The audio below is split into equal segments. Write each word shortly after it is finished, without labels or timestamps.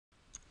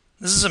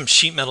This is some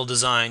sheet metal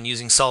design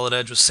using solid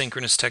edge with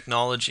synchronous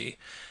technology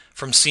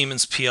from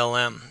Siemens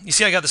PLM. You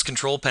see I got this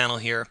control panel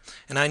here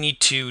and I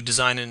need to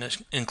design an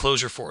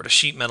enclosure for it, a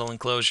sheet metal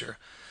enclosure.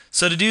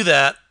 So to do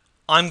that,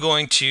 I'm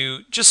going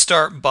to just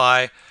start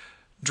by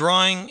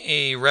drawing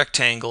a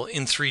rectangle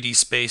in 3D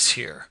space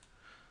here.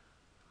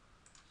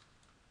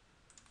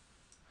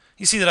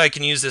 You see that I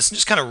can use this and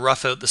just kind of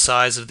rough out the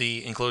size of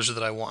the enclosure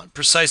that I want.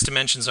 Precise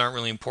dimensions aren't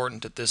really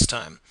important at this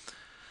time.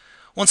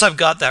 Once I've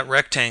got that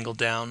rectangle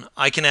down,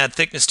 I can add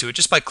thickness to it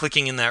just by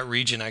clicking in that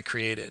region I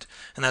created,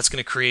 and that's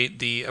going to create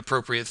the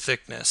appropriate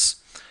thickness.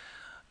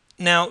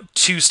 Now,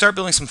 to start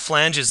building some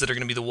flanges that are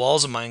going to be the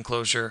walls of my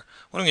enclosure,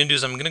 what I'm going to do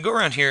is I'm going to go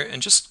around here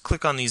and just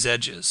click on these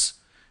edges.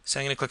 So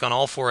I'm going to click on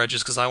all four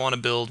edges because I want to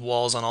build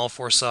walls on all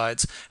four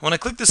sides. And when I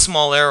click this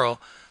small arrow,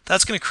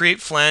 that's going to create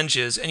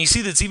flanges, and you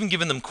see that it's even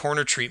given them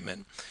corner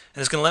treatment.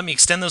 And it's going to let me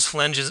extend those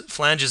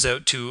flanges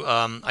out to,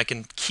 I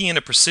can key in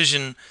a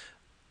precision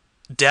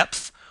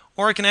depth,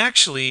 or I can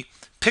actually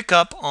pick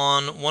up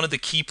on one of the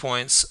key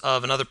points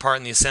of another part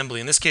in the assembly.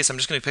 In this case, I'm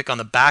just going to pick on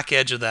the back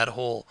edge of that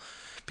hole,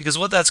 because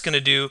what that's going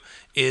to do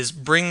is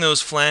bring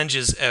those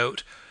flanges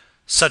out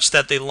such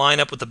that they line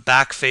up with the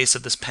back face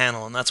of this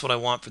panel, and that's what I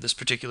want for this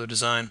particular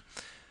design.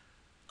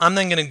 I'm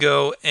then going to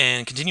go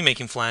and continue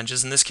making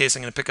flanges. In this case,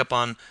 I'm going to pick up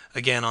on,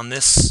 again, on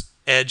this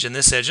edge and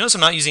this edge. Notice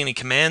I'm not using any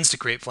commands to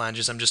create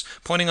flanges. I'm just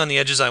pointing on the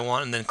edges I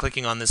want and then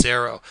clicking on this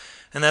arrow.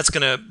 And that's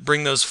going to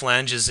bring those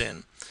flanges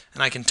in.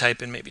 And I can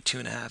type in maybe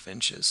 2.5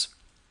 inches.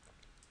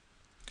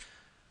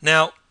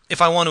 Now, if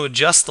I want to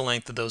adjust the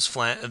length of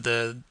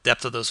the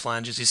depth of those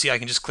flanges, you see I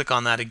can just click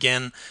on that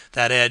again,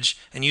 that edge,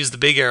 and use the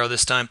big arrow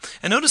this time.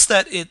 And notice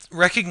that it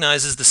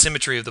recognizes the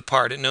symmetry of the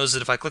part. It knows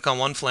that if I click on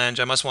one flange,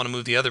 I must want to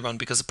move the other one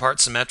because the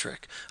part's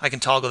symmetric. I can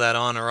toggle that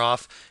on or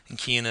off and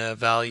key in a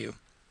value.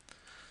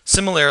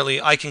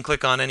 Similarly, I can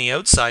click on any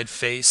outside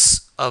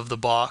face of the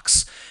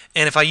box,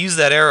 and if I use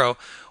that arrow,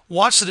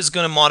 watch that it's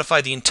going to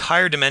modify the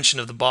entire dimension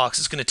of the box.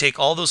 It's going to take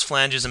all those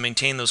flanges and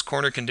maintain those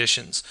corner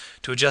conditions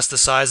to adjust the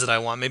size that I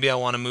want. Maybe I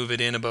want to move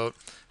it in about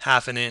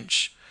 1/2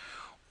 inch.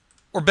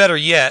 Or better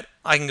yet,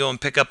 I can go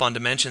and pick up on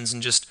dimensions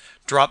and just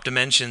drop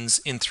dimensions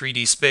in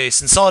 3D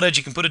space. In Solid Edge,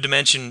 you can put a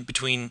dimension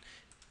between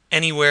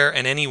anywhere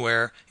and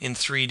anywhere in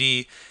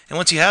 3D. And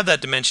once you have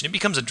that dimension, it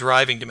becomes a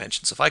driving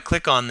dimension. So if I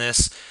click on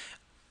this,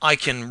 I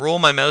can roll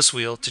my mouse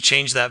wheel to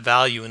change that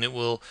value, and it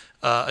will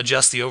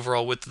adjust the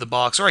overall width of the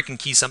box. Or I can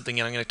key something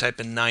in. I'm going to type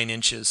in 9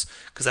 inches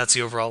because that's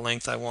the overall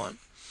length I want.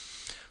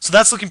 So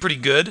that's looking pretty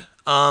good.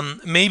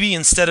 Maybe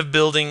instead of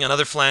building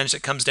another flange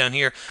that comes down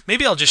here,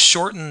 maybe I'll just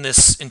shorten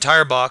this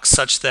entire box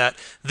such that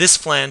this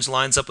flange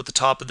lines up with the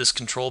top of this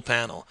control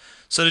panel.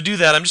 So to do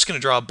that, I'm just going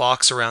to draw a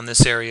box around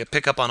this area,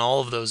 pick up on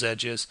all of those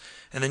edges,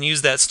 and then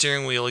use that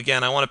steering wheel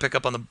again. I want to pick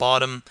up on the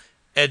bottom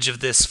edge of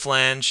this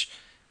flange,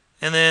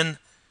 and then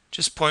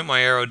just point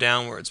my arrow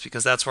downwards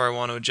because that's where I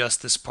want to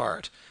adjust this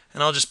part.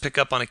 And I'll just pick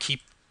up on a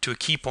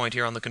key point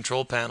here on the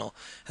control panel,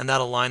 and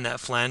that'll line that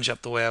flange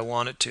up the way I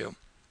want it to.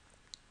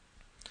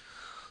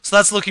 So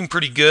that's looking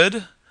pretty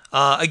good.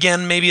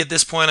 Again, maybe at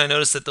this point I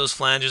notice that those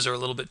flanges are a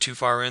little bit too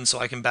far in, so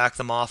I can back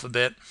them off a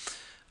bit,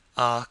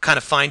 kind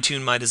of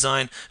fine-tune my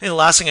design. And the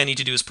last thing I need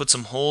to do is put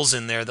some holes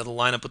in there that'll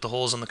line up with the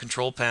holes on the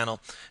control panel.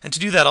 And to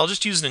do that, I'll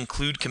just use an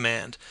include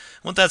command.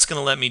 What that's going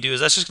to let me do is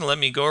that's just going to let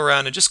me go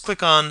around and just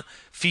click on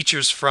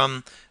features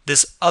from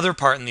this other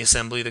part in the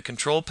assembly, the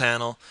control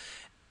panel.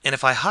 And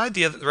if I hide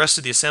the rest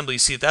of the assembly, you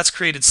see that's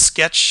created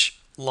sketch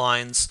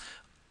lines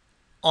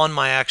on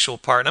my actual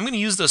part. And I'm going to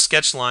use those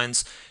sketch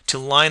lines to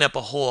line up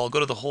a hole. I'll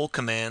go to the hole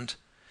command,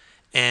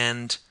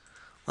 and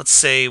let's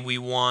say we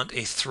want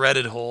a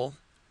threaded hole,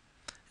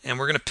 and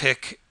we're going to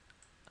pick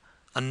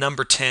a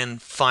number 10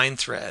 fine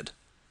thread.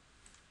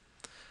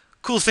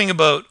 Cool thing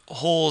about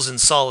holes in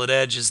Solid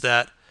Edge is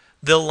that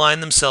they'll line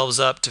themselves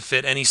up to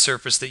fit any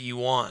surface that you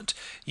want.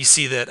 You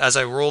see that as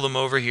I roll them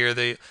over here,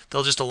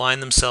 they'll just align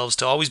themselves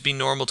to always be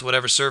normal to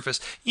whatever surface,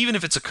 even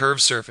if it's a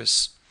curved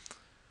surface.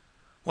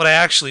 What I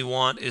actually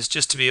want is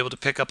just to be able to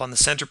pick up on the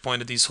center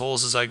point of these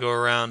holes as I go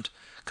around,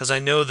 because I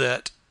know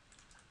that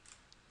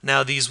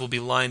now these will be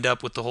lined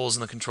up with the holes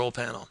in the control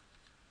panel.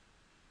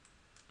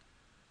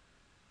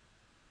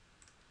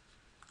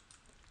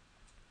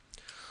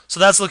 So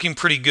that's looking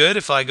pretty good.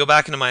 If I go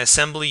back into my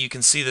assembly, you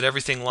can see that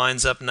everything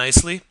lines up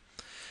nicely.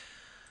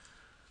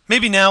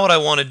 Maybe now what I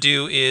want to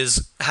do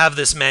is have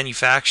this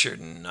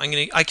manufactured, and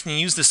I can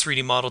use this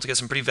 3D model to get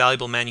some pretty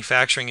valuable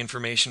manufacturing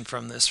information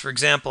from this. For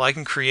example, I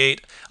can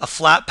create a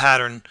flat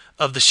pattern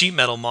of the sheet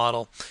metal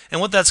model,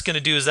 and what that's going to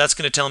do is that's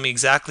going to tell me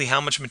exactly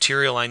how much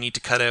material I need to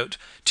cut out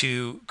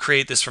to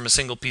create this from a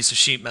single piece of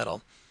sheet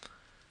metal.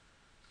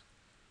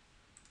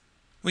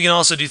 We can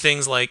also do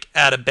things like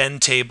add a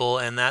bend table,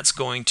 and that's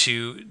going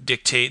to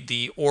dictate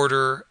the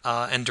order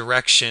and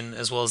direction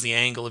as well as the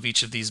angle of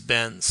each of these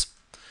bends.